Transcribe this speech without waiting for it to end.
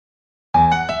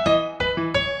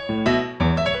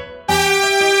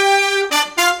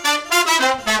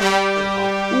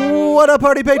up,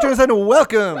 party patrons, and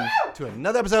welcome to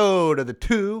another episode of the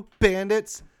Two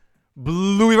Bandits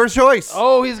Bluey vs. Choice.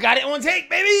 Oh, he's got it in one take,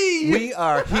 baby! We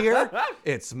are here.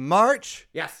 It's March.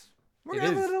 Yes, We're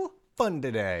going to have a little fun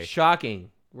today.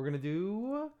 Shocking. We're going to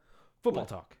do football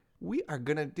talk. We are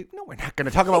going to do... No, we're not going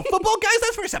to talk about football, guys.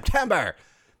 That's for September.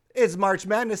 It's March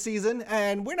Madness season,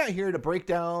 and we're not here to break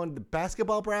down the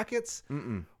basketball brackets.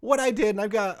 What I did, and I've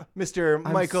got Mr.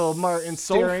 Michael Martin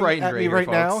so staring frightened at me right right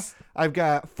here, now. folks. I've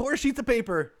got 4 sheets of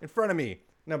paper in front of me,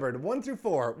 numbered 1 through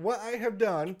 4. What I have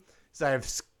done is I have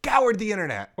scoured the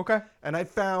internet. Okay. And I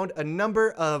found a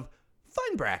number of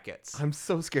fun brackets. I'm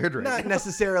so scared right Not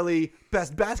necessarily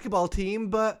best basketball team,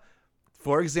 but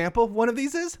for example, one of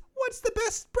these is, what's the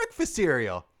best breakfast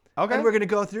cereal? Okay. And we're going to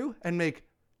go through and make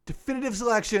definitive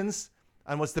selections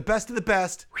on what's the best of the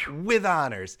best with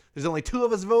honors. There's only 2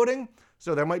 of us voting,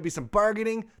 so there might be some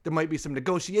bargaining, there might be some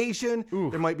negotiation,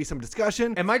 there might be some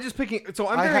discussion. Am I just picking? So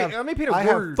I word.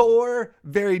 have 4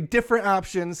 very different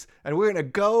options, and we're going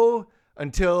to go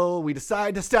until we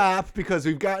decide to stop because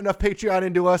we've got enough Patreon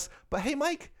into us. But hey,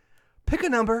 Mike, pick a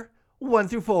number 1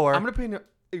 through 4. I'm going to paint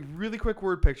a really quick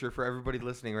word picture for everybody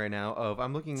listening right now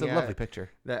I'm looking It's a at lovely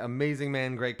picture. that amazing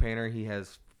man, Greg Painter. He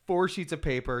has 4 sheets of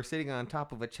paper sitting on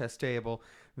top of a chess table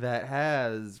that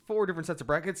has 4 different sets of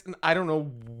brackets, and I don't know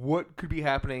what could be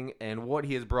happening and what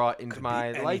he has brought into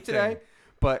my life today,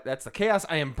 but that's the chaos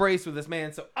I embrace with this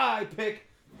man, so I pick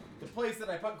the place that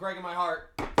I put Greg in my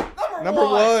heart. Number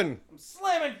one. I'm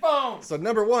slamming phones. So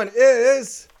number 1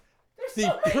 is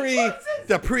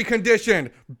the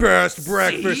preconditioned best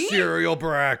breakfast cereal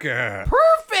bracket.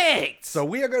 Perfect. So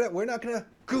we're not gonna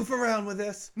goof around with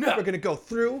this. No. We're gonna go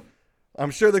through.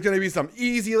 I'm sure there's gonna be some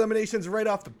easy eliminations right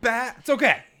off the bat. It's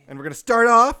okay. And we're gonna start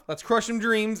off Let's crush some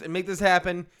dreams and make this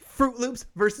happen. Fruit Loops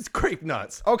versus Grape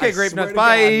Nuts. Okay, I Grape swear Nuts, to God,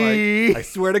 bye. Mike, I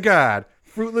swear to God.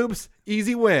 Fruit Loops,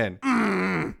 easy win.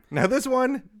 Now this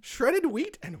one, shredded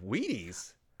wheat and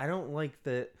Wheaties. I don't like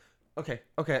the... Okay.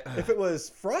 If it was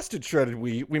frosted shredded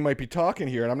wheat, we might be talking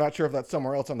here, and I'm not sure if that's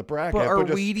somewhere else on the bracket. But are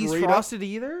just Wheaties straight up- frosted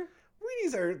either?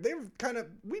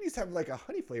 Wheaties have like a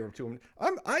honey flavor to them.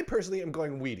 I personally am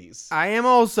going Wheaties. I am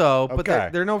also, but Okay.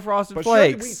 they're no frosted But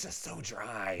shredded flakes. wheat's just so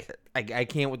dry. I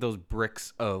can't with those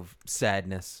bricks of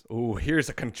sadness. Ooh, here's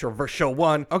a controversial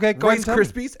one. Okay, go ahead Rice and tell me.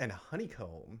 Krispies and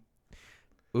honeycomb.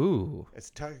 Ooh.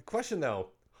 It's a question though.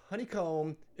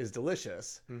 Honeycomb is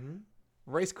delicious.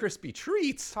 Rice Krispie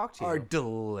treats Talk to you. are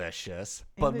delicious,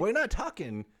 but they- we're not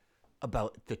talking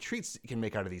about the treats you can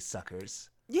make out of these suckers.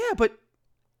 Yeah, but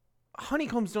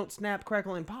honeycombs don't snap,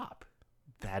 crackle, and pop.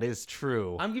 That is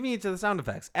true. I'm giving it to the sound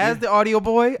effects. As the audio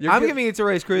boy, you're I'm good. giving it to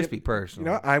Rice Krispie, You personally.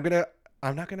 know,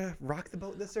 I'm not gonna rock the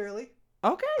boat this early.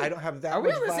 Okay. I don't have that. Are we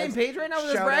much on the same vibes. page right now with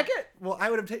this Shout out- bracket? Well, I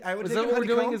would have taken. Is that what we're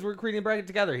doing? Is we're creating a bracket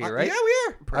together here, right? Yeah,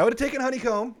 we are. I would have taken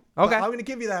honeycomb. but Okay. I'm gonna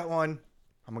give you that one.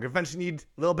 I'm gonna eventually need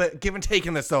a little bit give and take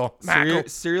in this though.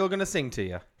 Cereal gonna sing to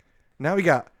you. Now we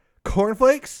got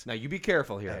cornflakes Now you be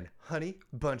careful here. and honey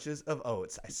bunches of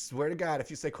oats. I swear to God, if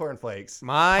you say cornflakes,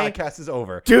 My podcast is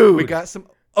over. dude. We got some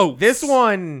oats. This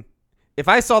one, if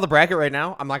I saw the bracket right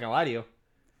now, I'm not gonna lie to you.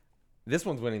 This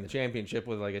one's winning the championship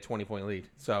with like a 20-point lead.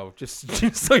 So just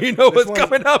so you know This what's one's-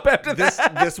 coming up after this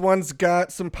that. this one's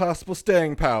got some possible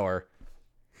staying power.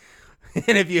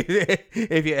 And if you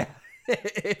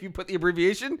put the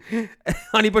abbreviation,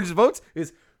 Honey Bunches of Oats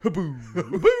is Haboo.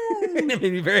 It made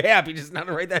me very happy just not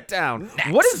to write that down.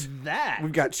 What is that?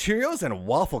 We've got Cheerios and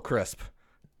Waffle Crisp.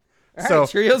 All right, So,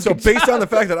 Cheerios, so good based job. on the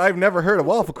fact that I've never heard of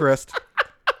Waffle Crisp,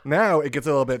 now it gets a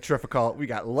little bit difficult. We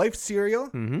got Life cereal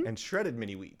and shredded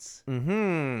mini wheats.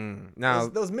 Now,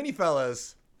 Those mini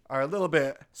fellas are a little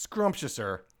bit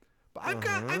scrumptiouser, but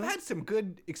I've had some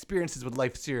good experiences with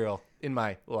Life cereal in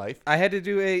my life. I had to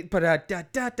do a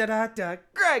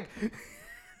Greg.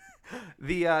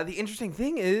 The interesting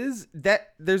thing is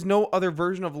that there's no other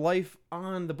version of Life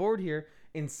on the board here.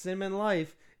 And Cinnamon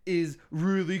Life is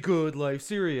really good Life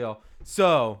cereal.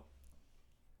 So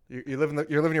You're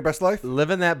living your best life.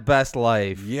 living that best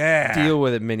life. Yeah. Deal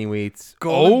with it, mini wheats.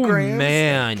 Golden Oh Grahams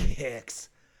man. and Kicks.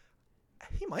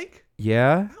 Hey Mike,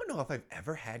 Yeah. I don't know if I've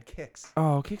ever had Kicks.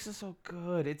 Oh, Kicks is so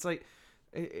good. It's like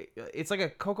it's like a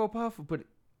Cocoa Puff, but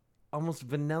almost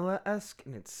vanilla-esque,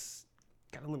 and it's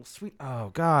got a little sweet. Oh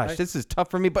gosh, this is tough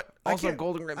for me. But also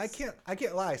Golden Grahams. I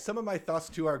can't lie. Some of my thoughts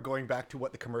too are going back to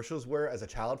what the commercials were as a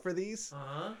child for these.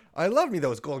 Uh-huh. I love me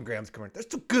those Golden Grahams commercials.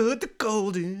 They're so good, the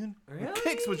golden. Really?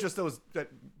 Kicks was just those that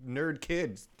nerd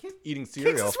kids eating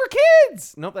cereal. Kicks is for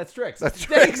kids. Nope, that's Trix. That's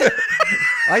right.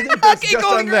 I think that's Okay, just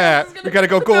Golden on Grahams that. is gonna We gotta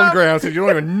go put Golden up. Grahams if you don't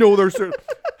even know their cereal.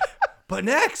 But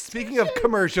next, speaking of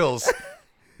commercials,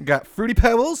 we got Fruity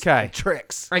Pebbles Okay. and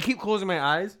Trix. I keep closing my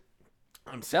eyes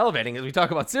I'm salivating as we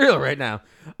talk about cereal right now.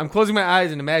 I'm closing my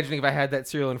eyes and imagining if I had that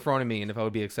cereal in front of me and if I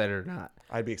would be excited or not.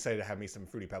 I'd be excited to have me some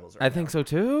Fruity Pebbles right I think so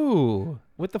too.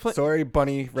 With the Sorry,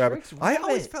 bunny rabbit. Trix I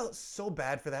always rabbit. felt so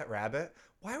bad for that rabbit.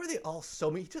 Why were they all so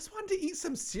mean? He just wanted to eat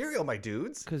some cereal, my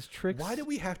dudes. Because Trix. Why do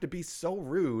we have to be so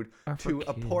rude Are for to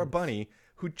a poor kids. bunny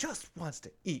who just wants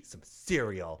to eat some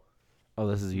cereal? Oh,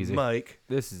 this is easy. Mike,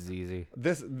 This is easy.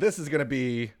 this is gonna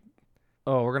be.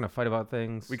 Oh, we're gonna fight about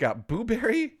things. We got Boo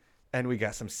Berry and we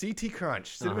got some CT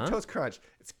Crunch, Cinnamon Uh-huh. Toast Crunch.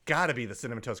 It's got to be the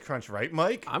Cinnamon Toast Crunch, right,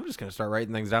 Mike? I'm just gonna start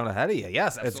writing things down ahead of you.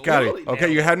 Yes, absolutely. It's got to be.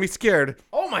 Okay, you had me scared.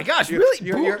 Oh my gosh, You're- really?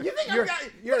 you're- You think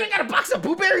you're- I got a box of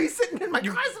blueberries sitting in my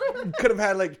closet? Could have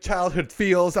had like childhood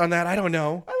feels on that. I don't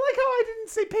know. I like how I didn't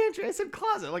say pantry. I said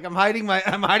closet. Like I'm hiding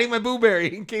my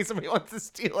blueberry in case somebody wants to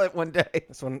steal it one day.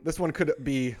 This one could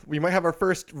be. We might have our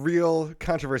first real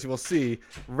controversy. We'll see.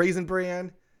 Raisin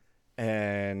Bran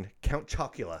and Count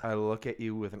Chocula. I look at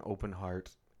you with an open heart.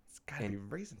 It's gotta be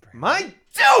Raisin Bran. My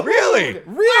dude! Really? Why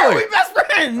are Really? we best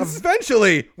friends?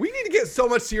 Eventually, we need to get so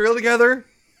much cereal together.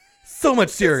 So much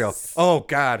cereal. Oh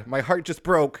God, my heart just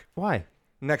broke. Why?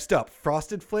 Next up,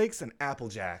 Frosted Flakes and Apple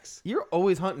Jacks. You're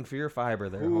always hunting for your fiber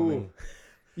there, Ooh.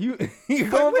 homie. You're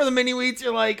going for the mini wheats.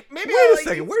 You're like, maybe Wait I a like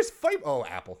second. Where's Fiber? Oh,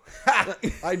 Apple. Ha!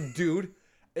 Dude,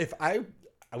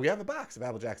 we have a box of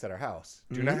Apple Jacks at our house.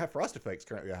 Do not have Frosted Flakes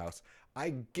currently at our house.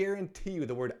 I guarantee you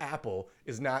the word apple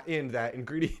is not in that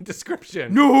ingredient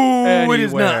description. No, it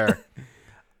is not. anywhere.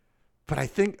 But I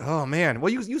think, oh man.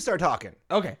 Well, you start talking.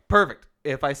 Okay, perfect.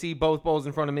 If I see both bowls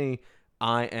in front of me,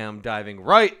 I am diving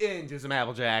right into some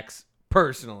Apple Jacks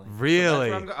personally.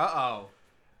 Really? Uh-oh.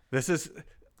 This is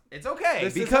It's okay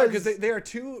because they are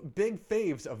two big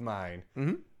faves of mine.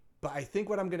 Mhm. But I think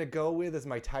what I'm gonna go with as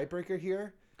my tiebreaker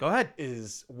here Go ahead.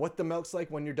 is what the milk's like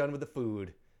when you're done with the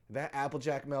food. That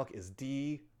Applejack milk is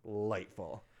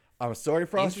delightful. I'm sorry,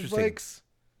 Frosted Interesting. Flakes.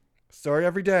 Sorry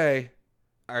every day.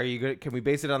 Are you good? Can we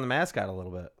base it on the mascot a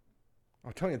little bit?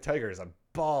 Oh, Tony the Tiger is a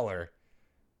baller.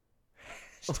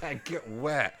 Hashtag get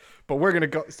wet. But we're gonna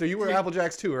go. So you were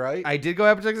Applejacks too, right? I did go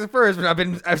Apple Jacks at first, but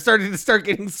I've started to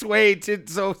getting swayed to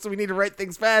so we need to write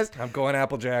things fast. I'm going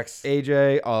Applejacks.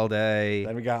 AJ all day.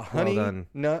 Then we got Well Honey done.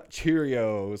 Nut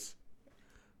Cheerios.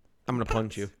 I'm gonna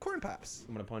punch you. Corn Pops.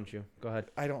 I'm gonna punch you. Go ahead.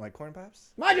 I don't like Corn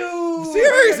Pops. My dude.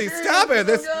 Seriously, stop it.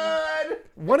 This good.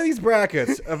 one of these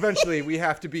brackets. Eventually, we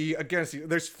have to be against you.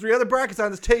 There's 3 other brackets on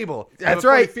this table. I have That's a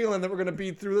funny right. feeling that we're gonna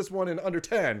be through this one in under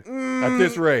 10 at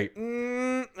this rate. I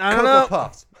don't Cocoa know.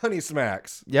 Puffs, Honey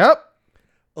Smacks. Yep.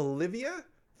 Olivia,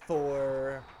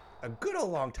 for a good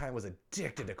old long time, was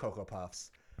addicted to Cocoa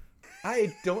Puffs.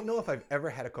 I don't know if I've ever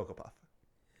had a Cocoa Puff.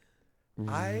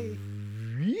 I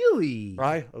Really?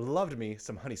 loved me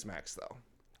some Honey Smacks though.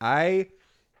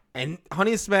 And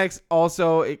Honey Smacks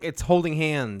also it's holding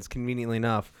hands conveniently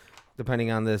enough, depending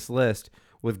on this list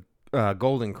with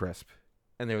Golden Crisp,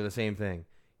 and they were the same thing.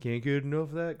 Can't get enough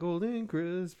of that Golden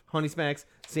Crisp. Honey Smacks,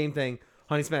 same thing.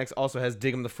 Honey Smacks also has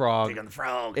Dig 'em the Frog. Dig 'em the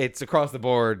Frog. It's across the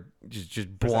board, just Cuckoo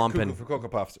blomping. for Cocoa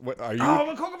Puffs. What are you? Oh,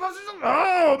 the Cocoa Puffs are so.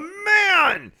 Oh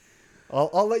man!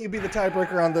 I'll let you be the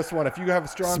tiebreaker on this one. If you have a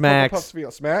strong Smacks. Cocoa Puffs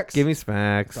feel, Smacks. Give me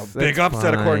Smacks. A big That's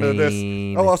upset according to this.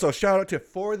 fine. Oh, also shout out to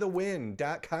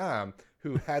forthewin.com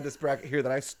who had this bracket here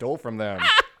that I stole from them.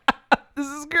 This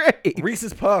is great.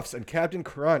 Reese's Puffs and Captain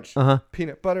Crunch. Uh-huh.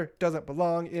 Peanut butter doesn't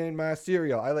belong in my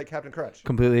cereal. I like Captain Crunch.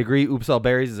 Completely agree. Oops, all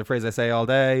berries is a phrase I say all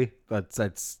day.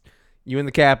 That's you and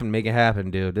the cap and make it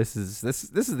happen, dude. This is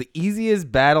the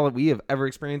easiest battle that we have ever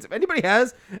experienced. If anybody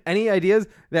has any ideas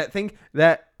that think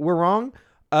that we're wrong,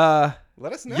 Let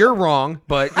us know. you're wrong.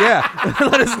 But yeah,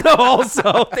 let us know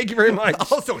also. Thank you very much.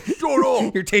 Also, shut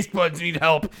up. Your taste buds need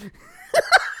help.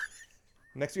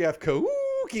 Next we have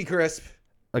Cookie Crisp.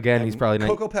 Again, he's and probably not.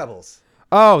 Cocoa Pebbles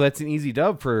Oh, that's an easy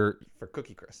dub for. for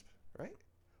Cookie Crisp, right?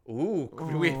 Ooh,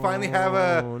 we finally have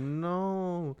a. Oh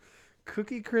no,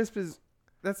 Cookie Crisp is.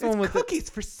 That's the It's one with the, cookies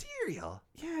for cereal.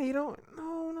 yeah. You don't.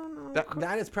 No.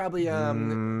 That is probably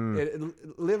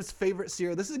Liv's favorite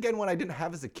cereal. This is again one I didn't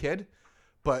have as a kid,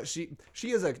 but she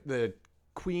is the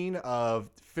queen of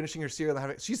finishing her cereal and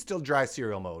having. She's still dry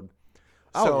cereal mode.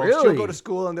 Oh, So really? she'll go to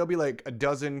school and there'll be like a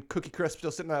dozen Cookie Crisp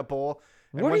still sitting in that bowl.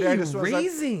 And What one are day I you just was like,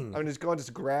 raising? I'm just going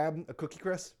to grab a Cookie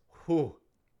Crisp. Whew.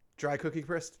 Dry Cookie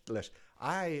Crisp, delish.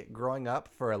 Growing up,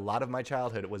 for a lot of my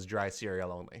childhood, it was dry cereal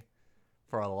only.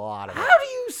 For a lot of it. How do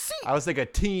you see I was like a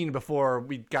teen before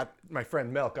we got my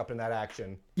friend Milk up in that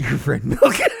action. your friend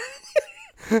Milk?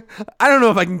 I don't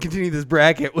know if I can continue this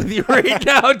bracket with you right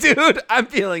now, dude. I'm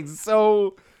feeling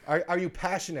so. Are you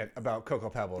passionate about Cocoa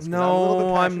Pebbles? 'Cause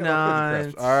No, I'm I'm passionate about Cookie not.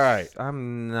 Crisp. All right.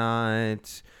 I'm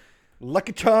not.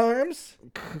 Lucky Charms.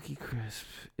 Cookie Crisp.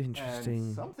 And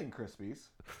Interesting. something Krispies.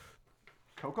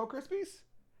 Cocoa Krispies?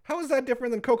 How is that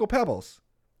different than Cocoa Pebbles?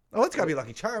 Oh, it's got to be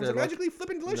Lucky Charms. They're magically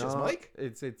flipping delicious, Mike.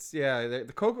 It's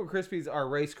the Cocoa Krispies are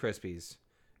Rice Krispies.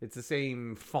 It's the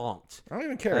same font. I don't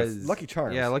even care. It's Lucky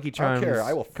Charms. Yeah, Lucky Charms. I don't care.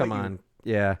 I will fight Come on.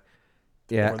 Yeah.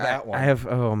 over that one. I have.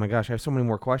 Oh my gosh, I have so many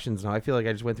more questions now. I feel like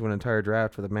I just went through an entire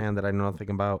draft with a man that I know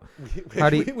nothing about. How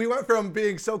do you, we went from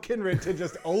being so kindred to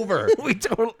just over. we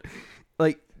totally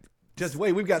like. Just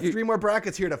wait, we've got 3 more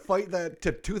brackets here to fight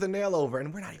to tooth and nail over,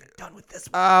 and we're not even done with this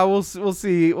one. We'll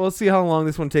see how long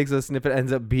this one takes us, and if it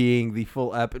ends up being the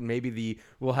full ep, and maybe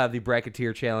we'll have the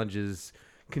bracketeer challenges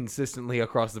consistently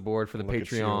across the board for the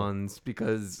Patreons,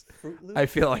 because I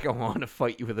feel like I want to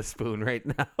fight you with a spoon right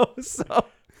now. So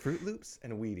Fruit Loops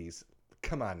and Wheaties,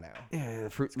 come on now. yeah,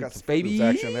 Fruit Got Loops, some baby. Fruit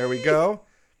Loops action. There we go.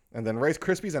 And then Rice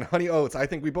Krispies and Honey Oats. I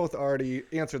think we both already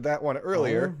answered that one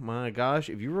earlier. Oh my gosh!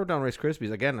 If you wrote down Rice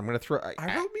Krispies again, I'm gonna throw.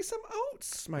 I wrote me some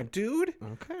oats, my dude.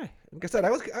 Okay. Like I said, I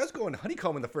was going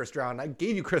honeycomb in the first round. I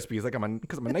gave you Krispies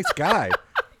because I'm a nice guy.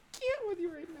 Can't with you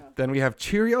right now. Then we have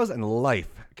Cheerios and Life.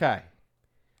 Okay.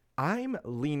 I'm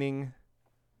leaning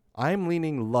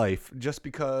Life just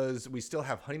because we still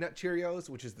have Honey Nut Cheerios,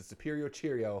 which is the superior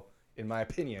Cheerio, in my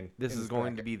opinion. This is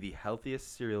going to be the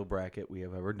healthiest cereal bracket we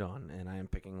have ever done, and I am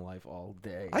picking Life all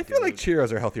day. I feel like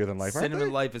Cheerios are healthier than Life, aren't Cinnamon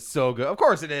they? Life is so good. Of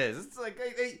course it is. It's like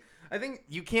I think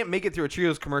you can't make it through a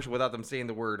Cheerios commercial without them saying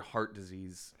the word heart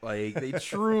disease. Like they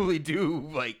truly do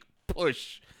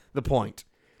push the point.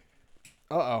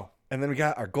 Uh-oh. And then we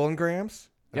got our Golden Grams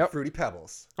and Yep. Fruity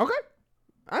Pebbles. Okay.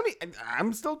 I mean,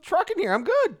 I'm still trucking here. I'm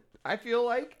good. I feel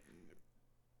like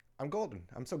I'm golden.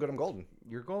 I'm so good I'm golden.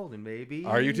 you're golden, baby.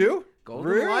 Are you too?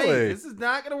 Golden Life. This is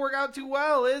not going to work out too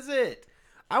well, is it?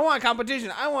 I want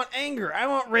competition. I want anger. I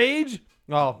want rage.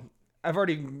 Well, I've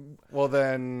already Well,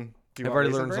 then, do you I've want already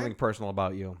Raisin learned Bran? something personal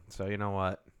about you. So you know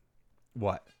what?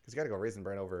 What? Because you got to go Raisin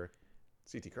Bran over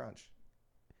CT Crunch.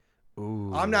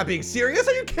 Ooh. I'm not being serious.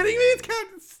 Are you kidding me?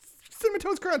 It's Cinnamon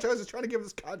Toast Crunch. I was just trying to give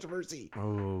this controversy.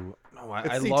 Oh no! I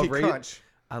It's love CT Crunch.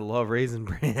 I love Raisin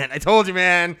Bran. I told you,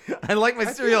 man. I like my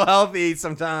cereal healthy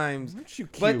sometimes. Aren't you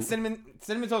cute? But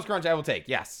cinnamon toast crunch, I will take.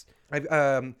 Yes.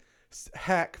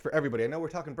 Hack for everybody. I know we're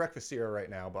talking breakfast cereal right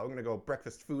now, but I'm going to go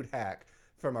breakfast food hack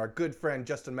from our good friend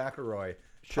Justin McElroy.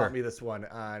 Sure. Taught me this one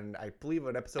on, I believe,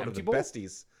 an episode Empty of Bowl? the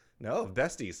Besties. No, of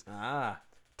Besties. Ah.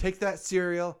 Take that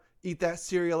cereal, eat that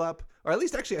cereal up, or at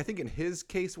least actually I think in his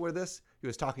case where he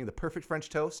was talking the perfect French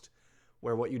toast,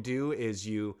 where what you do is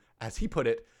you, as he put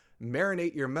it,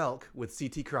 marinate your milk with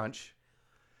CT Crunch,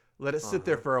 let it sit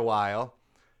there for a while,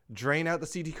 drain out the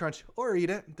CT Crunch or eat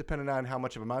it, depending on how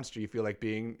much of a monster you feel like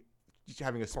being,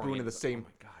 having a spoon in the same Oh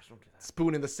my gosh! Don't do that.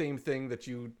 spoon in the same thing that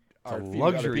you It's are a feeding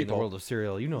other luxury in the people. world of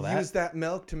cereal. You know that. Use that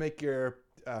milk to make your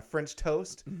French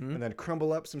toast, Mm-hmm. and then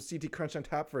crumble up some CT Crunch on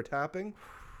top for a topping.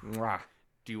 Mwah.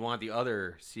 Do you want the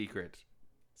other secret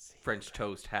French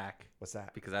toast hack? What's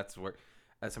that? Because that's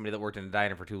somebody that worked in a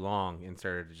diner for too long and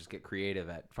started to just get creative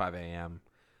at 5 a.m.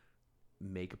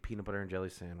 Make a peanut butter and jelly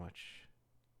sandwich.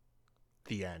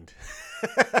 The end.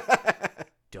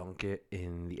 Dunk it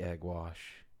in the egg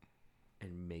wash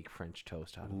and make French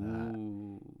toast out of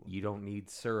that. You don't need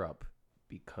syrup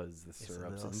because the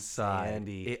syrup's little inside.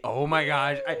 sandy. Oh my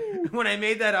gosh! When I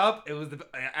made that up, it was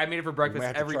I made it for breakfast might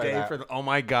have to every try day that. oh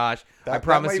my gosh! I That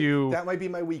promise might- you, That might be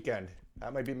my weekend.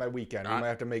 That might be my weekend. We might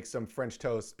have to make some French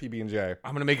toast PB&J.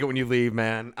 I'm gonna make it when you leave,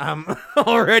 man. I'm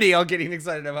already all getting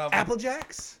excited about Apple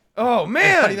Jacks? Oh And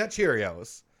man! Honey Nut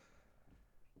Cheerios.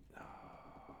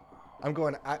 I'm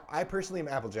going. I personally am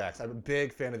Apple Jacks. I'm a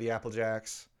big fan of the Apple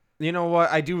Jacks. You know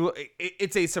what? I do.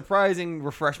 It's a surprising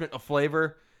refreshment of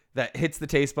flavor that hits the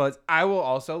taste buds. I will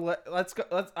also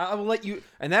I will let you,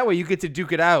 and that way you get to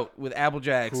duke it out with Apple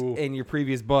Jacks Cool. in your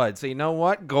previous bud. So you know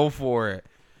what? Go for it.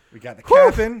 We got the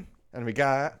Cap'n and we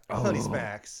got Honey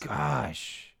Smacks.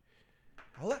 Gosh.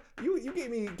 You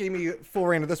gave me full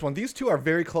reign of this one. These two are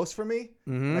very close for me.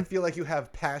 And I feel like you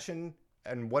have passion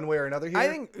in one way or another here. I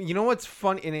think you know what's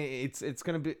fun, and it's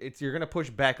gonna be you're gonna push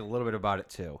back a little bit about it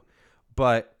too,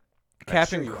 but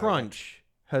Captain sure you are. Crunch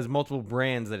has multiple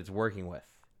brands that it's working with.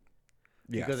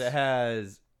 Yes. Because it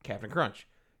has Captain Crunch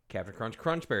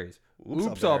Crunch Berries,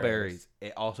 Oops All All Berries.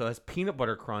 It also has Peanut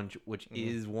Butter Crunch, which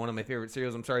is one of my favorite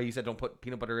cereals. I'm sorry you said don't put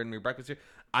peanut butter in your breakfast cereal.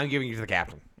 I'm giving you to the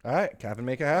Captain. All right, Captain,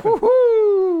 make it happen.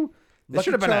 Woohoo! This Lucky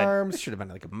should have been Charms, this should have been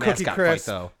like a Cookie mascot fight Crisp.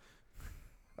 though.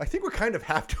 I think we're kind of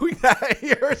half doing that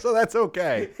here, so that's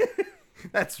okay.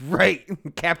 That's right.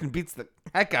 Captain beats the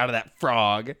heck out of that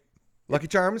frog. Lucky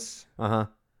Charms. Uh-huh.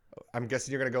 I'm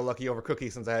guessing you're gonna go Lucky over Cookie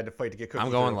since I had to fight to get Cookie. I'm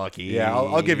going through. Lucky. Yeah,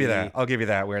 I'll give you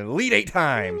that. We're in Elite Eight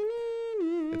time.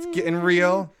 It's getting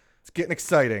real. It's getting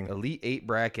exciting. Elite 8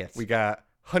 brackets. We got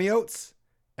Honey Oats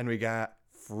and we got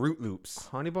Fruit Loops.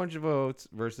 Honey Bunch of Oats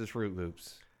versus Fruit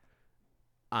Loops.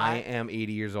 I am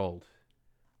 80 years old.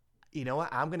 You know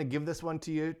what? I'm going to give this one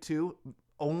to you, too,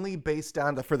 only based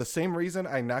on for the same reason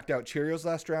I knocked out Cheerios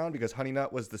last round, because Honey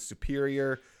Nut was the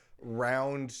superior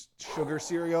round sugar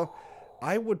cereal.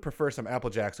 I would prefer some Apple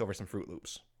Jacks over some Fruit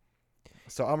Loops.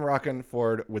 So I'm rocking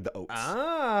forward with the oats.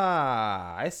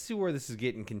 I see where this is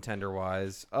getting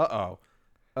contender-wise.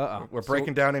 We're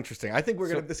breaking down interesting. I think this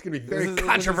is going to be very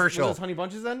controversial. Was this Honey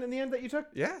Bunches then in the end that you took?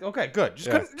 Yeah. Okay, good.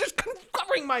 Just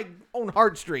covering my own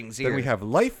heartstrings here. Then we have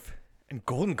Life and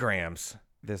Golden Grams.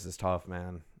 This is tough,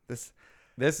 man. This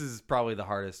is probably the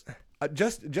hardest.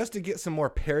 Just to get some more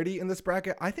parity in this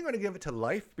bracket, I think I'm going to give it to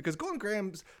Life, because Golden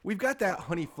Grams, we've got that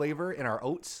honey flavor in our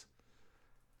oats.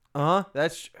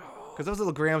 That's because those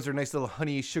little grams are nice little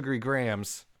honey sugary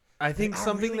grams. I think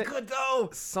something really good though.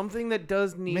 Something that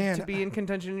does need to be in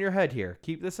contention in your head here.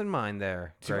 Keep this in mind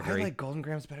there, Gregory. I like Golden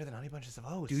Grams better than Honey Bunches of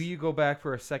Oats. Do you go back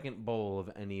for a second bowl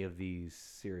of any of these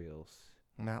cereals?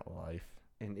 Not Life.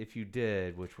 And if you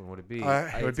did, which one would it be?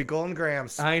 It would be Golden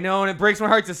Grams. I know, and it breaks my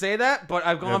heart to say that, but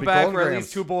I've gone back for at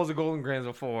least 2 bowls of Golden Grams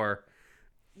before.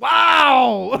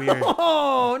 Wow!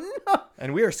 Oh, no!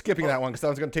 And we are skipping that one because that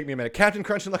one's going to take me a minute. Captain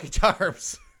Crunch and Lucky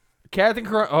Charms. Captain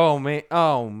Crunch. Oh, man.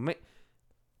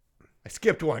 I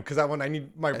skipped one because that one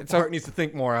my heart needs to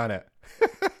think more on it.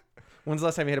 When's the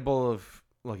last time you had a bowl of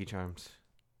Lucky Charms?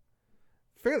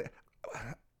 Fairly.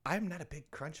 I'm not a big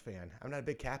Crunch fan. I'm not a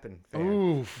big Captain fan.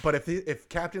 Oof. But if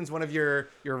Captain's one of your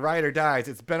ride or dies,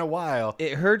 it's been a while.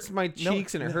 It hurts my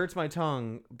cheeks and it hurts my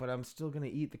tongue, but I'm still going to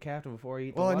eat the Captain before I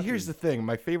eat the Lucky. And here's the thing.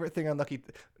 My favorite thing on Lucky...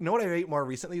 You know what I ate more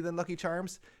recently than Lucky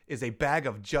Charms? Is a bag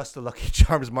of just the Lucky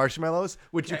Charms marshmallows,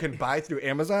 which you can buy through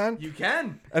Amazon. You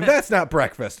can. And that's not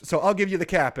breakfast. So I'll give you the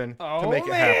Captain to make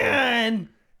it happen.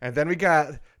 And then we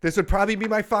got... This would probably be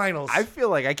my finals. I feel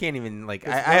like I can't even, I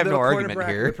have no argument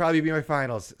here. Would probably be my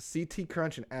finals. CT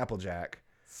Crunch and Applejack.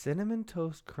 Cinnamon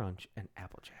Toast Crunch and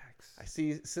Applejacks. I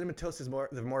see Cinnamon Toast is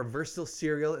the more versatile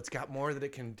cereal. It's got more that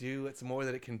it can do. It's more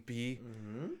that it can be.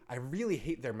 Mm-hmm. I really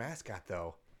hate their mascot,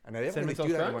 though. And I didn't really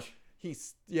do that anymore.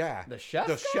 The chef?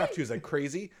 The chef, who's like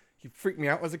crazy. He freaked me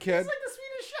out as a kid. He's like the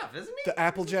Swedish chef, isn't he? The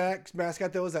Applejack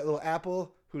mascot, though, is that little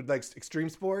apple who likes extreme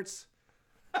sports.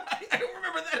 I don't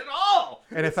remember that at all.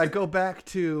 And if I go back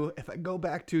to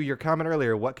your comment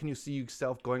earlier, what can you see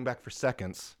yourself going back for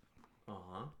seconds?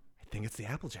 I think it's the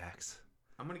Applejacks.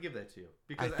 I'm gonna give that to you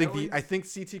because I think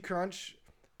CT Crunch,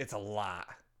 it's a lot.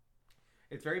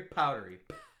 It's very powdery.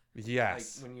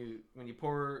 Yes. Like when you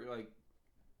pour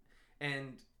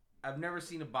and I've never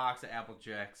seen a box of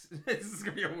Applejacks. This is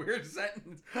gonna be a weird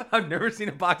sentence. I've never seen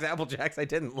a box of Applejacks I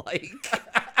didn't like.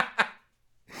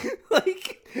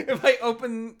 Like, if I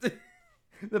open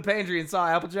the pantry and saw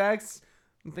Applejacks,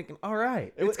 I'm thinking, all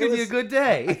right, it's going to be a good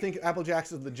day. I think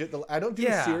Applejacks is legit. I don't do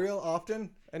cereal often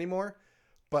anymore,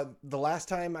 but the last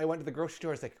time I went to the grocery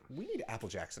store, I was like, we need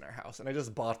Applejacks in our house. And I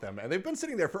just bought them. And they've been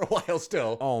sitting there for a while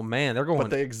still. Oh, man. But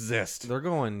they exist. They're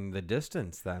going the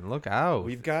distance then. Look out.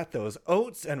 We've got those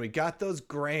oats and we got those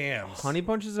grams. Honey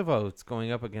Bunches of Oats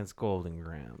going up against Golden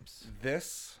Grams.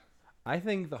 I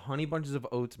think the Honey Bunches of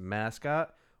Oats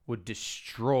mascot would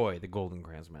destroy the Golden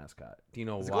Grams mascot. Do you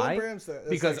know why?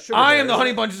 Because I am the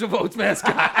Honey Bunches of Oats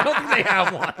mascot. I don't think they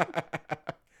have one.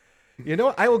 You know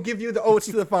what? I will give you the oats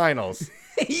to the finals.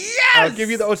 Yes! I'll give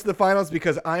you the oats to the finals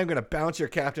because I am going to bounce your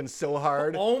Captain so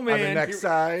hard on the next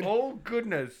side. Oh,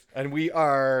 goodness. And we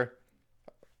are...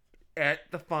 at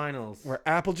the finals. We're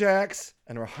Applejacks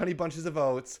and we're Honey Bunches of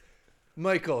Oats.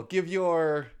 Michael, give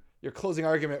your closing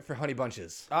argument for Honey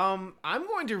Bunches. I'm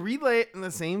going to relay it in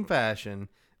the same fashion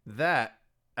that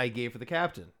I gave for the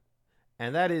Captain.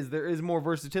 And that is, there is more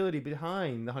versatility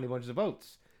behind the Honey Bunches of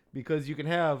Oats. Because you can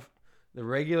have the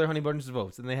regular Honey Bunches of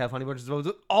Oats, and they have Honey Bunches of Oats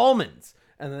with almonds.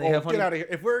 And then they have get out of here.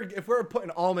 If we're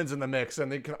putting almonds in the mix, then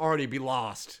they can already be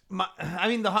lost.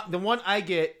 The one I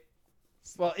get...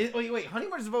 Well, wait. Honey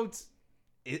Bunches of Oats...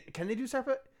 Can they do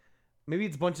separate? Maybe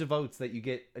it's a bunch of oats that you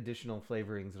get additional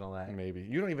flavorings and all that. Maybe.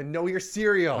 You don't even know your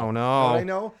cereal. Oh, no. You know what I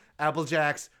know?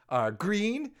 Applejacks are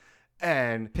green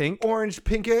and pink, orange,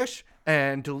 pinkish,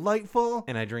 and delightful.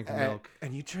 And I drink the milk.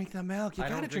 And you drink the milk. You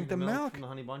gotta drink the milk. From the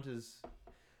Honey Bunches.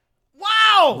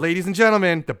 Wow! Ladies and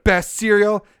gentlemen, the best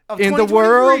cereal in the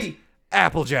world,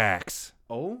 Applejacks.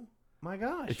 Oh my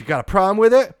gosh. If you got a problem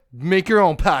with it, make your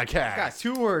own podcast. I got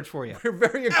 2 words for you. We're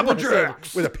very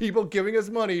aggressive with the people giving us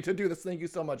money to do this. Thank you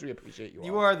so much. We appreciate you all.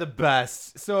 You are the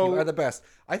best. You are the best.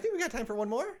 I think we got time for one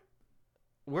more.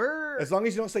 As long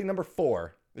as you don't say number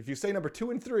 4. If you say number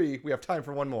 2 and 3, we have time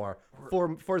for one more.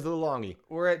 Four's a little longy.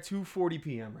 We're at 2:40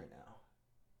 p.m. right now.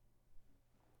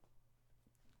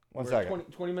 One We're second.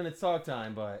 at 20 minutes talk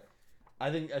time, but I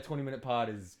think a 20-minute pod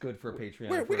is good for a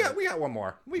Patreon. We got one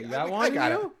more. You got one? I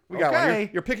got it. You? We got one. Okay.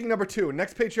 You're picking number 2.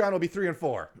 Next Patreon will be 3 and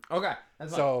 4. Okay.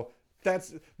 That's fine. So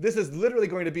this is literally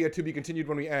going to be a to be continued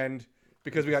when we end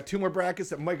because we got 2 more brackets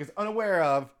that Mike is unaware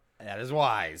of. That is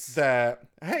wise. That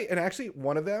hey, and actually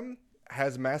one of them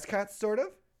has mascots sort of,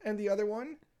 and the other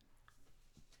one.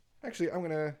 Actually, I'm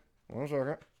gonna 1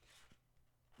 second.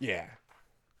 Yeah.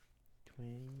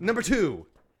 Number 2,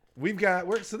 we've got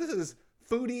so this is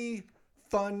foodie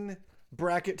fun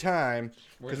bracket time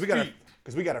because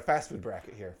we got a fast food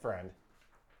bracket here, friend.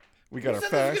 We got our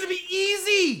fast. This is gonna be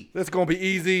easy. That's gonna be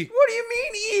easy. What do you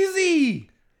mean easy?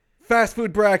 Fast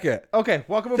food bracket. Okay,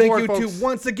 welcome Thank aboard, you folks. to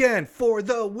once again for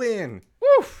the win.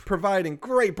 Woof. Providing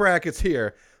great brackets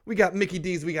here. We got Mickey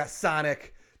D's, we got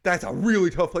Sonic. That's a really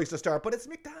tough place to start, but it's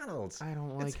McDonald's. I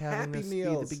don't like It's having Happy this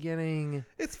Meals. be the beginning.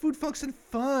 It's food, folks, and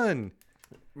fun.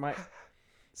 My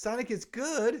Sonic is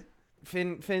good.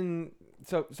 Finn.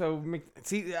 So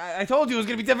see, I told you it was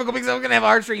gonna be difficult because I was gonna have a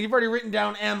hard string. You've already written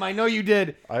down M. I know you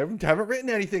did. I haven't written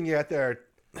anything yet there.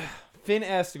 Finn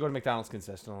asked to go to McDonald's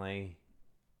consistently.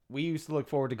 We used to look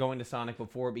forward to going to Sonic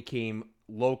before it became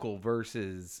local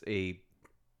versus a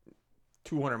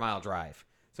 200-mile drive.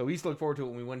 So we used to look forward to it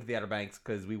when we went to the Outer Banks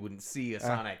because we wouldn't see a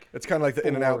Sonic. It's kind of like the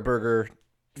In-N-Out burger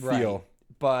feel. Right.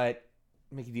 But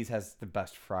Mickey D's has the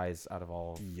best fries out of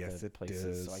all Yes, the it places,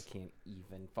 does. so I can't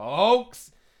even,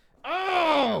 folks.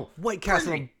 Oh, White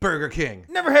Castle and Burger King.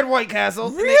 never had White Castle.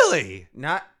 Really?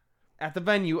 Not at the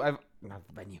venue. Not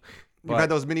the venue. You've had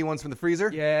those mini ones from the freezer?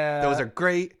 Yeah. Those are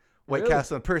great. White Really?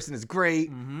 Castle in person is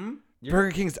great. Mm-hmm.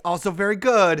 Burger King's also very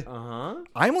good. Uh-huh.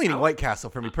 I'm leaning White Castle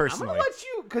for me personally. I'm gonna let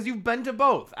you, because you've been to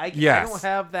both. I Yes. don't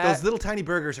have that. Those little tiny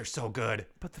burgers are so good.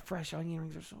 But the fresh onion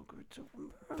rings are so good too.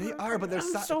 They are, but they're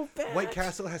I'm so fat. White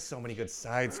Castle has so many good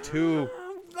sides too.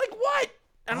 Like what?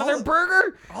 Another All-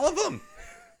 burger? All of them.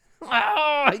 Oh,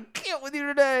 I can't with you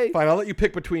today. Fine, I'll let you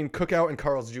pick between Cookout and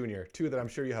Carl's Jr., 2 that I'm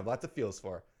sure you have lots of feels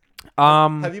for.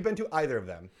 Have you been to either of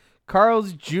them?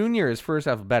 Carl's Jr. is first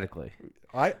alphabetically.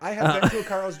 I have been to a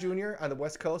Carl's Jr. on the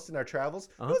West Coast in our travels.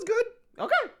 It was good.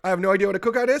 Okay. I have no idea what a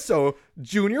Cookout is, so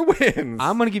Junior wins.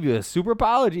 I'm going to give you a super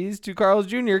apologies to Carl's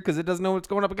Jr. because it doesn't know what it's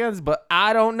going up against, but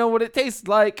I don't know what it tastes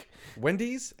like.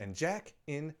 Wendy's and Jack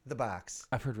in the Box.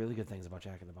 I've heard really good things about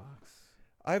Jack in the Box.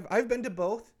 I've been to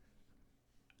both.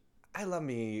 I love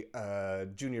me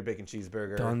Junior Bacon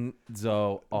Cheeseburger.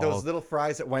 Dunzo. Those little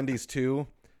fries at Wendy's too.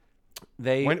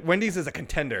 Wendy's is a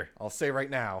contender. I'll say right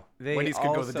now. Wendy's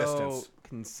could go the distance.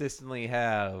 Consistently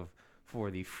have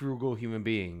for the frugal human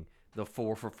being the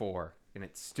 4 for $4, and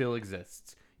it still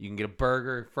exists. You can get a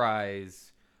burger,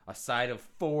 fries, a side of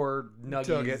 4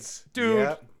 nuggets, dude.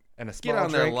 Yep. And a small Get on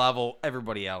drink. their level,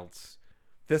 everybody else.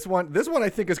 This one I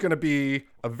think is going to be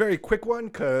a very quick one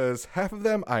because half of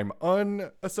them I'm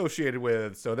unassociated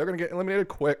with, so they're going to get eliminated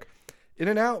quick.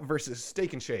 In-N-Out versus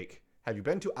Steak and Shake. Have you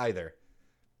been to either?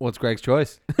 What's Greg's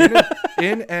choice?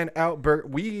 In-N-Out burger.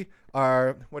 We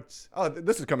are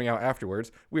this is coming out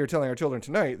afterwards. We are telling our children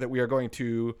tonight that we are going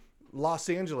to Los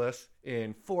Angeles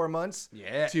in 4 months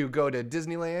to go to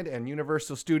Disneyland and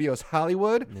Universal Studios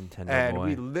Hollywood. Nintendo and boy.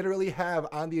 we literally have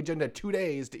on the agenda 2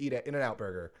 days to eat at In-N-Out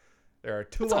Burger. There are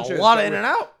 2 That's lunches. a lot of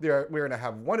In-N-Out. We're going to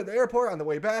have one at the airport on the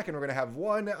way back, and we're going to have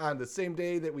one on the same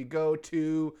day that we go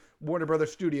to Warner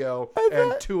Brothers Studio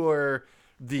and tour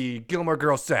the Gilmore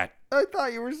Girls set. I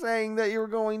thought you were saying that you were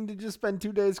going to just spend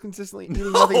 2 days consistently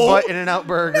eating nothing but In-N-Out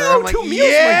burger. No, I'm like, 2 meals,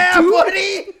 yeah, my dude."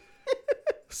 buddy.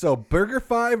 So Burger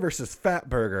 5 versus Fat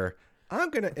Burger.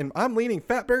 I'm leaning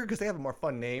Fat Burger because they have a more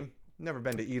fun name. Never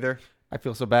been to either. I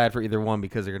feel so bad for either one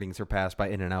because they're getting surpassed by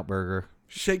In-N-Out Burger.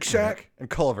 Shake Shack and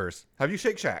Culver's. Have you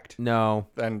Shake Shacked? No.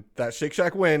 Then that Shake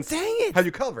Shack wins. Dang it. Have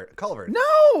you Culvered? No.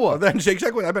 Well, then Shake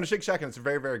Shack wins. I've been to Shake Shack and it's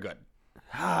very, very good.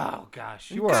 Oh,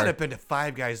 gosh. You gotta have been to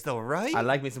Five Guys though, right? I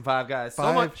like me some Five Guys so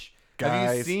Five much. Have you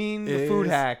Guys seen the food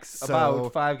is hacks so-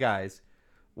 about Five Guys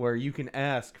where you can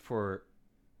ask for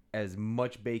as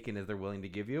much bacon as they're willing to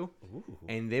give you,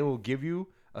 and they will give you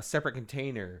a separate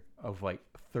container of like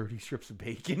 30 strips of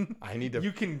bacon? I need to.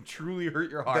 You can truly hurt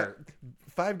your heart.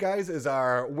 Five Guys is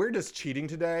we're just cheating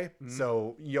today.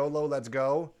 So YOLO, let's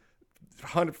go.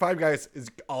 Five Guys is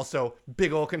also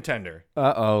big old contender.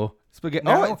 Uh-oh. Spaghetti.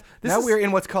 Now we're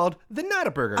in what's called the not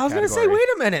a burger I was going to say, category. wait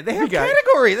a minute. They have got-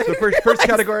 categories. The first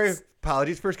category,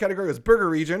 apologies, first category was burger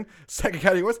region. Second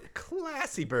category was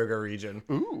classy burger region.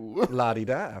 Ooh.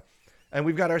 La-di-da. And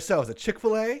we've got ourselves a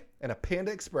Chick-fil-A and a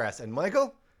Panda Express. And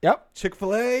Michael, Yep.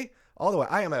 Chick-fil-A, all the way.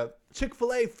 I am a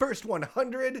Chick-fil-A First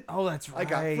 100. Oh, that's right. I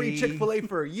got free Chick-fil-A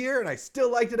for a year, and I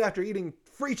still liked it after eating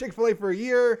free Chick-fil-A for a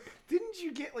year. Didn't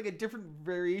you get like a different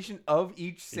variation of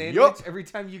each sandwich Yup. every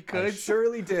time you I could?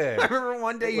 surely did. I remember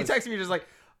one day you texted me just like,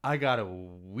 I got a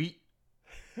wheat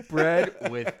bread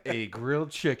with a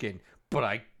grilled chicken, but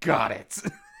I got it.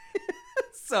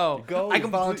 So Go, I you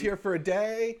can volunteer for a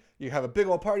day. You have a big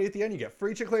old party at the end. You get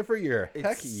free Chick-fil-A for a year.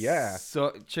 Heck yeah.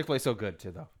 So Chick-fil-A so good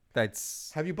too though.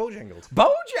 That's Have you Bojangles?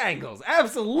 Bojangles,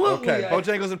 absolutely. Okay,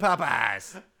 Bojangles and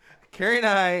Popeyes. Carrie and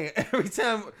I, every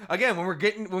time, again,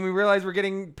 when we realize we're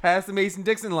getting past the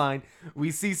Mason-Dixon line, we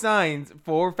see signs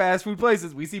for fast food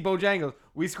places. We see Bojangles.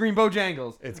 We scream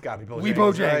Bojangles. It's got to be Bojangles. We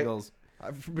Bojangles.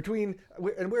 Right?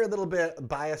 We're a little bit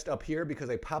biased up here because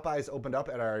a Popeyes opened up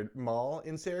at our mall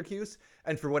in Syracuse,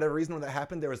 and for whatever reason when that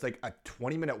happened, there was like a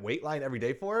 20-minute wait line every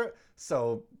day for it.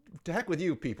 So to heck with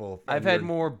you people. I've had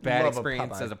more bad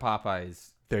experience as a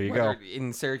Popeyes. There you go.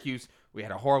 In Syracuse, we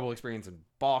had a horrible experience in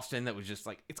Boston that was just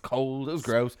like, it's cold, it was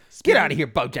gross. Get out of here,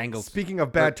 Bojangles. Speaking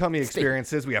of bad tummy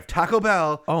experiences, we have Taco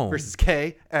Bell versus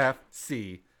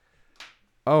KFC.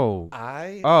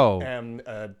 I am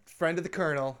a friend of the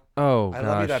Colonel. I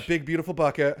love you, that big, beautiful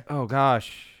bucket. Oh,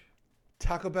 gosh.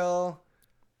 Taco Bell's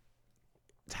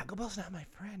not my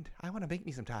friend. I want to make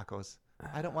me some tacos.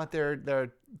 I don't want their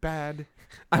bad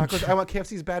tacos. I want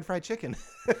KFC's bad fried chicken.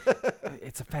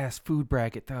 It's a fast food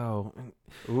bracket, though.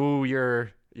 Ooh,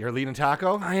 you're leaning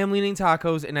taco? I am leaning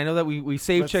tacos, and I know that we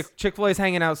save Chick-fil-A's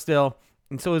hanging out still,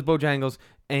 and so is Bojangles.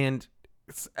 And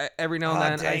every now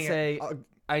and then I say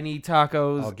I need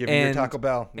tacos. I'll give you your Taco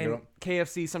Bell. And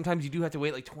KFC, sometimes you do have to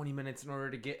wait like 20 minutes in order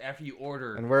to get after you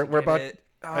order. And we're about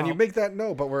and you make that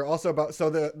but we're also about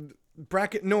the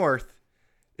bracket north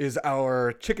is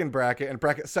our chicken bracket, and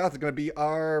bracket south is going to be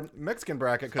our Mexican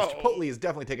bracket because Chipotle is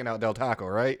definitely taking out Del Taco,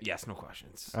 right? Yes, no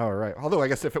questions. All right. Although I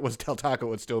guess if it was Del Taco, it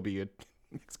would still be a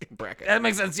Mexican bracket. That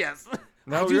makes sense, yes.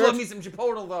 Now I do love me some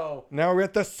Chipotle, though. Now we're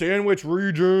at the sandwich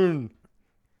region.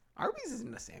 Arby's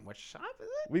isn't a sandwich shop, is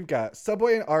it? We've got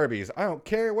Subway and Arby's. I don't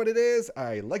care what it is.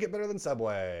 I like it better than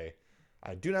Subway.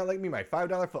 I do not like me my $5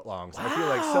 footlongs. Wow, I feel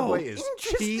like Subway is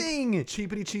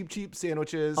cheapity cheap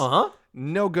sandwiches.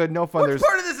 No good, no fun. What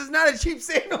part of this is not a cheap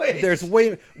sandwich? There's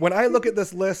when I look at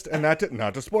this list, and not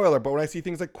to spoiler, but when I see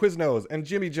things like Quiznos and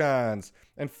Jimmy John's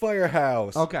and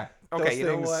Firehouse. Okay, you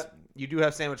know what? You do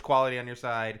have sandwich quality on your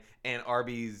side, and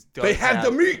Arby's does they have the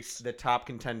meats. The top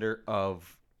contender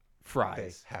of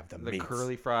fries. They have the meats. meats.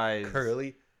 Curly fries.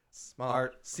 Curly,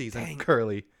 smart, seasoned, Dang.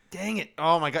 curly. Dang it.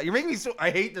 Oh, my God. You're making me so... I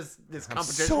hate this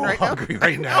competition so right now. hungry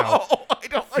right now. I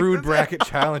don't Food like bracket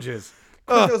challenges.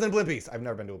 Quiznos and Blimpies. I've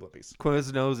never been to a Blimpies.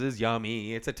 Quiznos is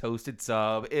yummy. It's a toasted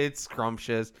sub. It's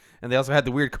scrumptious. And they also had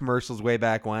the weird commercials way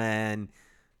back when.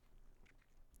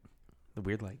 The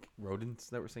weird, like, rodents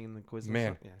that were singing the Quiznos.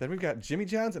 Man. Yeah. Then we've got Jimmy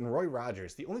John's and Roy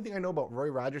Rogers. The only thing I know about Roy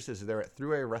Rogers is they're at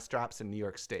Thruway restaurants in New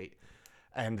York State.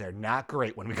 And they're not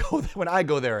great when I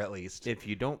go there, at least. If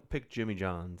you don't pick Jimmy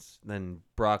John's, then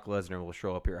Brock Lesnar will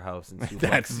show up at your house and suplex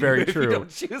That's you very if true. You don't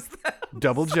choose that.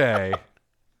 Double J.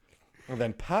 And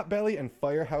then Potbelly and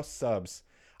Firehouse subs.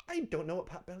 I don't know what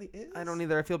Potbelly is. I don't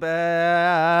either. I feel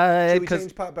bad. Should we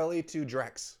change Potbelly to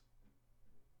Drex?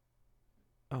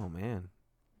 Oh, man.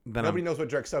 Then Nobody knows what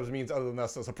Drex subs means other than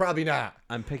us, so probably not.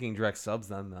 I'm picking Drex subs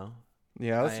then, though.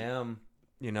 Yeah, I am.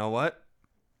 You know what?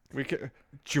 We can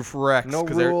Drex. No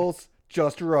rules,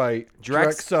 just right.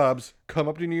 Drex subs come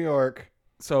up to New York.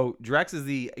 So Drex is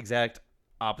the exact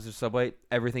opposite of Subway.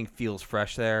 Everything feels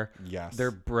fresh there. Yes.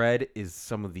 Their bread is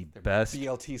some of the best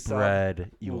BLT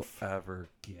bread you will ever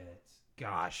get.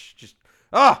 Gosh, just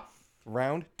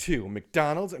Round 2,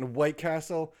 McDonald's and White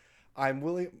Castle. I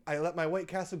let my White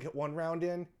Castle get one round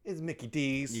in. Is Mickey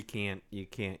D's. You can't.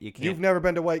 You've never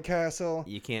been to White Castle.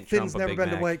 You can't. Finn's trump a never Big been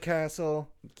Mac. to White Castle.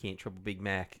 You can't trump a Big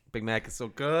Mac. Big Mac is so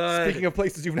good. Speaking of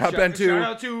places you've not been to, shout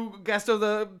out to guest of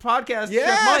the podcast,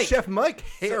 yeah, Chef Mike.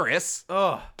 Harris.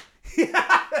 Oh,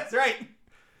 yeah, that's right.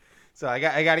 So I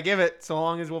got to give it. So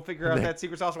long as we'll figure out that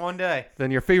secret sauce one day.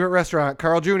 Then your favorite restaurant,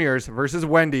 Carl Jr.'s versus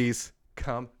Wendy's.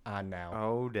 Come on now.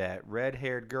 Oh, that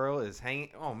red-haired girl is hanging.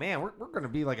 Oh man, we're gonna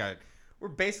be like we're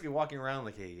basically walking around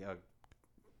like a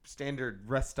standard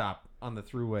rest stop on the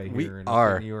thruway here in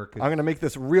New York. I'm going to make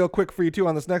this real quick for you, too,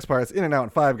 on this next part. It's In-N-Out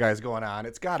and Five Guys going on.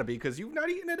 It's got to be because you've not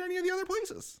eaten at any of the other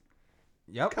places.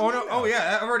 Yep. Oh,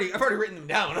 yeah. I've already written them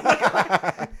down.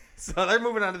 So they're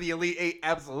moving on to the Elite Eight.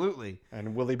 Absolutely.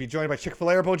 And will they be joined by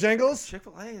Chick-fil-A or Bojangles?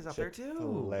 Chick-fil-A is up there,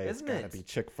 too. Isn't it? It's got to be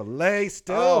Chick-fil-A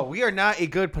still. Oh, we are not a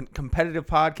good competitive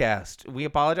podcast. We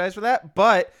apologize for that,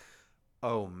 but...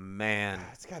 Oh, man.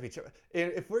 It's got to be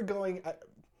Chick-fil-A. If we're going...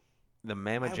 The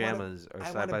Mama Jammas are I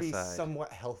side want to by be side.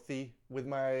 somewhat healthy with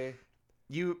my.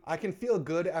 You I can feel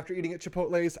good after eating at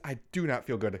Chipotle's. I do not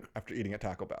feel good after eating at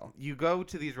Taco Bell. go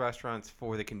to these restaurants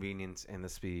for the convenience and the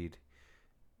speed.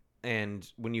 And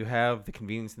when you have the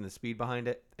convenience and the speed behind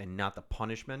it and not the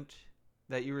punishment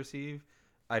that you receive,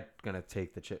 I'm going to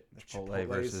take the Chipotle Chipotle's.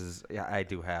 versus... Yeah, I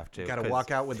do have to. You got to 'cause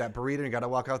walk out with that burrito. And you got to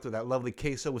walk out with that lovely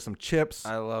queso with some chips.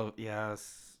 I love...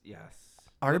 Yes.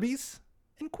 Arby's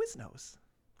and Quiznos.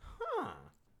 Huh.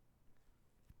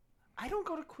 I don't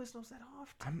go to Quiznos that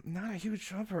often. I'm not a huge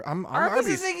shopper. I'm Arby's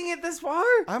Arby's. is making it this far?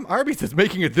 I'm Arby's is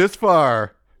making it this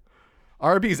far.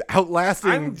 Arby's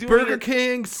outlasting I'm doing Burger it-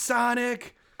 King,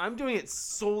 Sonic. I'm doing it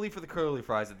solely for the curly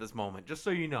fries at this moment, just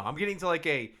so you know. I'm getting to like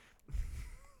a...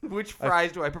 Which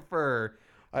fries do I prefer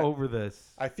over this?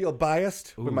 I feel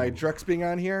biased with my Ooh. Drex being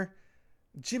on here.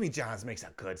 Jimmy John's makes a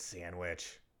good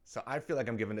sandwich. So I feel like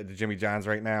I'm giving it to Jimmy John's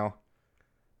right now.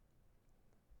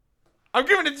 I'm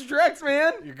giving it to Drex,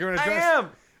 man. You're giving it to I Drex? am.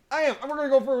 And we're going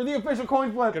to go for the official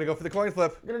coin flip. Gonna go for the coin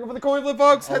flip. We're going to go for the coin flip,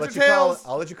 folks. I'll Heads let or you call it. tails?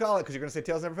 I'll let you call it because you're gonna say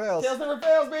tails never fails. Tails never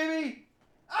fails, baby.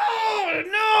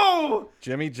 Oh, no.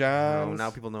 Jimmy Oh, John's now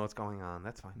people know what's going on.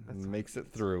 That's fine. That's makes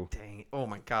it through. Dang. Oh,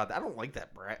 my God. I don't like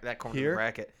that corner Here?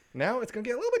 bracket. Now it's gonna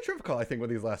get a little bit difficult, I think, with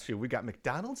these last few. We got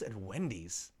McDonald's and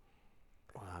Wendy's.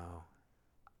 Wow.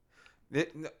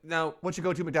 Now, What's your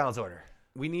go-to McDonald's order?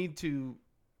 we need to...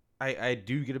 I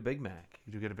do get a Big Mac.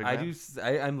 You do get a Big I Mac? do.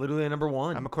 I'm literally a number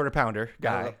one. I'm a quarter pounder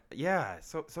guy. Yeah.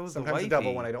 So is the Sometimes wifey. a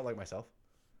double when I don't like myself.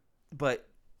 But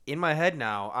in my head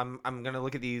now, I'm gonna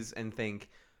look at these and think,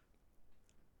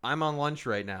 I'm on lunch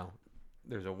right now.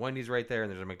 There's a Wendy's right there,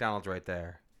 and there's a McDonald's right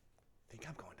there. I think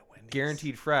I'm going to Wendy's.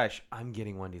 Guaranteed fresh. I'm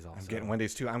getting Wendy's also. I'm getting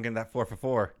Wendy's too. I'm getting that 4 for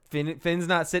 4. Finn's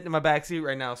not sitting in my back seat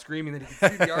right now, screaming that he can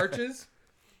see the arches.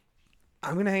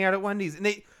 I'm gonna hang out at Wendy's, and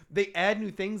they add new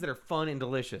things that are fun and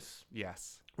delicious.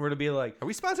 Yes. We're gonna be like, Are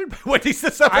we sponsored by Wendy's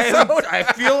this episode? I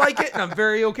feel like it, and I'm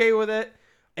very okay with it.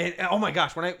 And oh my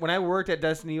gosh, when I worked at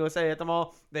Destiny USA at the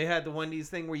mall, they had the Wendy's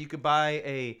thing where you could buy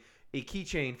a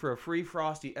keychain for a free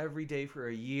Frosty every day for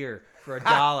a year for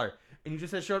 $1. And you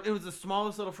just had to show up. It was the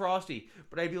smallest little Frosty,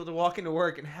 but I'd be able to walk into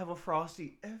work and have a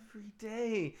Frosty every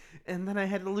day. And then I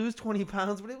had to lose 20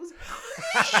 pounds, but it was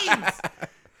great.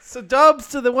 So dubs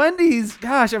to the Wendy's.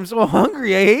 Gosh, I'm so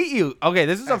hungry. I hate you. Okay,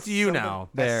 this is up to you now.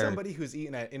 As There. somebody who's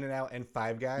eaten at In-N-Out and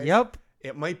Five Guys. Yep.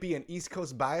 It might be an East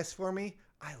Coast bias for me.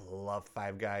 I love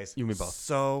Five Guys. You and me both.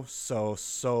 So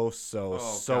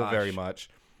gosh. very much.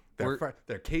 We're-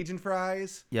 They're Cajun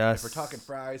fries. Yes. If we're talking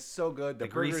fries, so good. The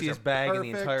burgers greasiest are bag in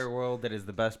perfect. the entire world. That is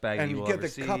the best bag And you you will get ever the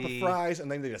see. cup of fries,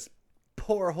 and then they just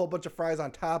pour a whole bunch of fries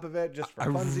on top of it just for I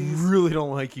funsies. really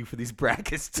don't like you for these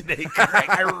brackets today, Greg.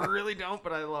 I really don't,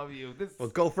 but I love you. We'll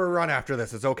go for a run after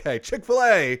this. It's okay.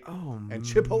 Chick-fil-A Oh, and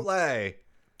Chipotle.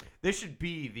 this should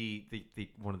be the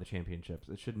one of the championships.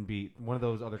 It shouldn't be one of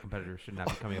those other competitors. Should not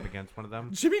be coming up against one of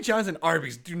them. Jimmy John's and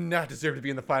Arby's do not deserve to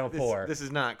be in the final four. This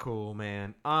is not cool,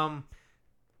 man. I'm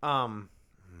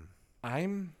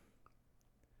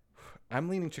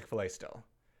leaning Chick-fil-A still.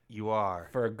 You are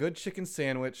For a good chicken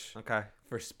sandwich, okay.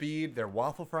 for speed, their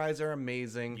waffle fries are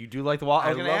amazing. You do like the waffle.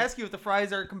 I was I going to love- ask you if the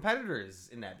fries are competitors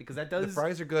in that because that does. The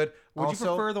fries are good. Would you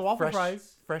Also, prefer the waffle fresh,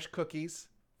 fries? Fresh cookies,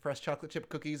 fresh chocolate chip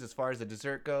cookies as far as the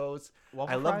dessert goes.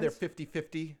 Waffle I love their fries?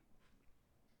 50-50.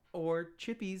 Or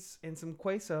chippies and some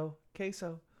queso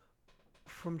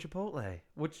from Chipotle.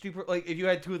 Which do you like? If you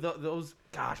had two of those,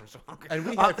 gosh, I'm so hungry. And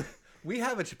we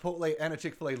have a Chipotle and a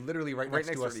Chick-fil-A literally right next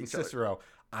to us in each other. Cicero.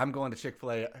 I'm going to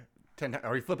Chick-fil-A.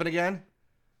 Are you flipping again?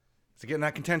 Is it getting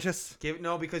that contentious?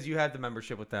 No, because you have the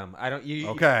membership with them. I don't. You,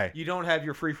 Okay. You don't have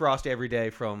your free Frosty every day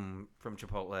from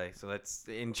Chipotle, so that's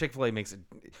and Chick-fil-A makes it.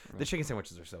 The chicken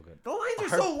sandwiches are so good. The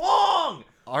lines are so long.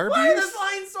 Arby's, Why are the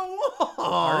lines so long?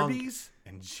 Arby's,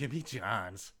 and Jimmy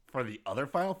John's for the other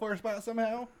Final Four spot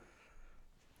somehow.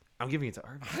 I'm giving it to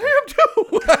Arby's.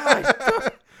 I am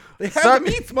too. They have the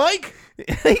meats, Mike.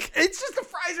 Like, it's just the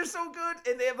fries are so good,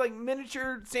 and they have like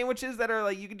miniature sandwiches that are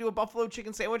like you can do a buffalo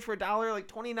chicken sandwich for $1, like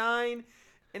 $29,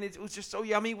 and it was just so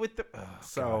yummy with the. Oh,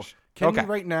 So gosh. can Okay. we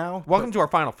right now? Welcome to our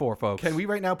final four, folks. Can we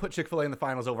right now put Chick-fil-A in the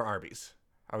finals over Arby's?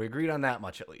 Are we agreed on that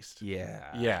much at least? Yeah.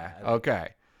 Yeah. Okay.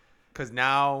 Because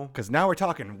now. Because now we're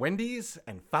talking Wendy's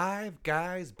and Five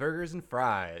Guys burgers and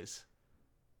fries.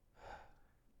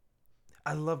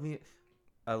 I love me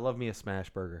a smash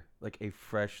burger, like a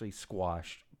freshly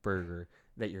squashed burger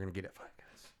that you're gonna get at Five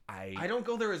Guys. I don't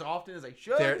go there as often as I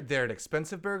should. They're an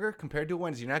expensive burger compared to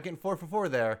Wendy's. You're not getting 4 for 4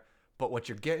 there, but what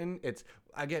you're getting,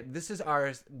 this is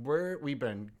ours. We've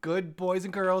been good boys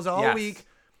and girls all Yes. week.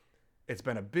 It's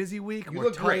been a busy week. You We're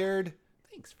look great. tired.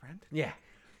 Thanks, friend. Yeah.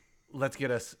 Let's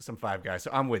get us some Five Guys.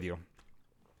 So I'm with you.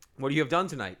 What you have done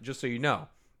tonight, just so you know,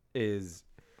 is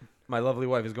my lovely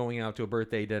wife is going out to a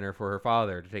birthday dinner for her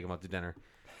father to take him out to dinner.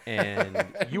 And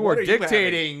you What are are you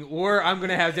dictating where I'm going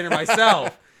to have dinner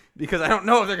myself because I don't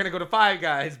know if they're going to go to Five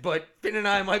Guys, but Finn and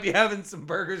I might be having some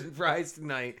burgers and fries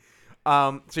tonight.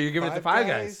 So you're giving it to Five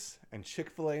Guys. And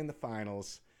Chick-fil-A in the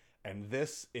finals. And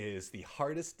this is the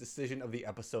hardest decision of the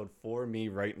episode for me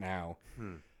right now.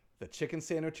 The chicken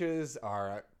sandwiches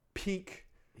are at peak.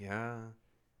 Yeah.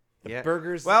 The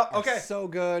burgers are so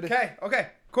good. Okay,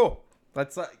 cool.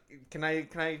 Let's can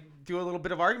I do a little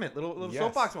bit of argument, little Yes.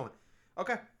 soapbox moment.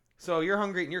 Okay. So you're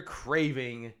hungry and you're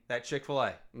craving that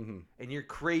Chick-fil-A. Mm-hmm. And you're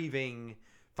craving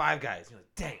Five Guys. You're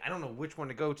like, dang, I don't know which one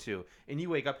to go to. And you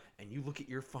wake up and you look at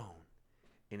your phone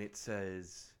and it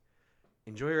says,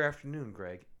 enjoy your afternoon,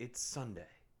 Greg. It's Sunday.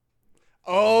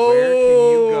 Oh, Where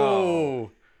can you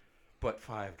go but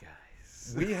Five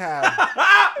Guys?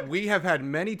 We have had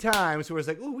many times where it's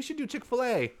like, oh, we should do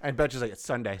Chick-fil-A. And Betch is like, it's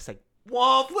Sunday. It's like,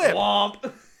 Womp, flip.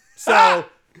 womp. So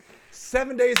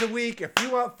 7 days a week, if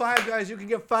you want Five Guys, you can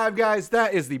get Five Guys.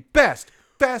 That is the best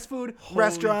fast food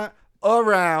restaurant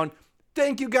around.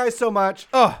 Thank you guys so much.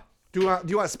 Do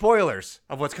you want spoilers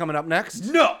of what's coming up next?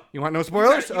 No. You want no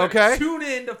spoilers? You gotta Okay. Tune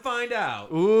in to find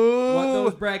out Ooh. What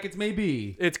those brackets may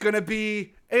be. It's going to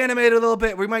be animated a little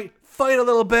bit. We might fight a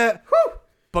little bit. Whew.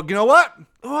 But you know what?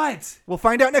 What? We'll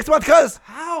find out next month, cuz.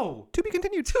 How? To be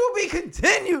continued. To be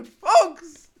continued,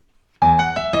 folks.